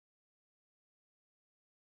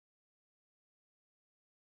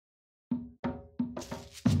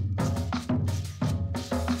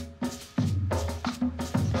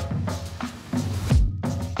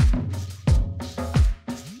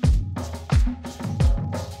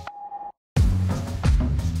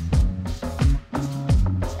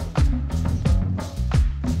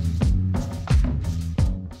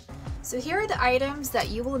So here are the items that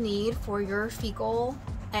you will need for your fecal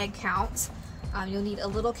egg count. You'll need a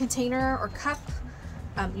little container or cup,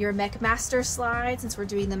 your McMaster slide, since we're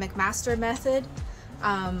doing the McMaster method.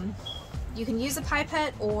 You can use a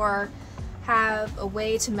pipette or have a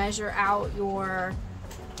way to measure out your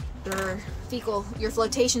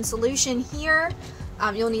flotation solution here.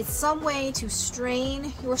 You'll need some way to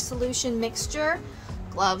strain your solution mixture.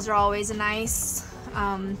 Gloves are always a nice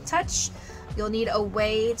touch. You'll need a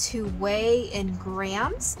way to weigh in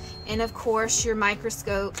grams, and of course your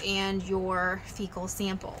microscope and your fecal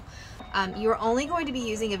sample. You're only going to be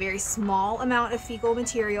using a very small amount of fecal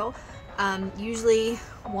material. Usually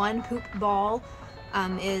one poop ball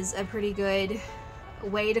is a pretty good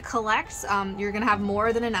way to collect. You're gonna have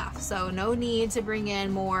more than enough, so no need to bring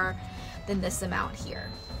in more than this amount here.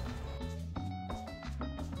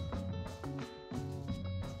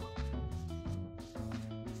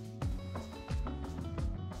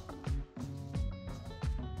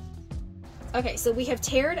 Okay, so we have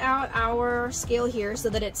tared out our scale here so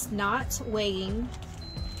that it's not weighing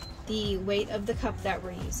the weight of the cup that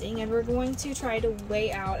we're using, and we're going to try to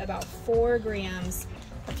weigh out about 4 grams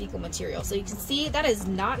of fecal material. So you can see that is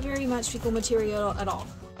not very much fecal material at all.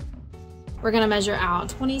 We're going to measure out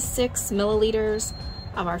 26 milliliters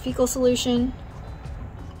of our fecal solution.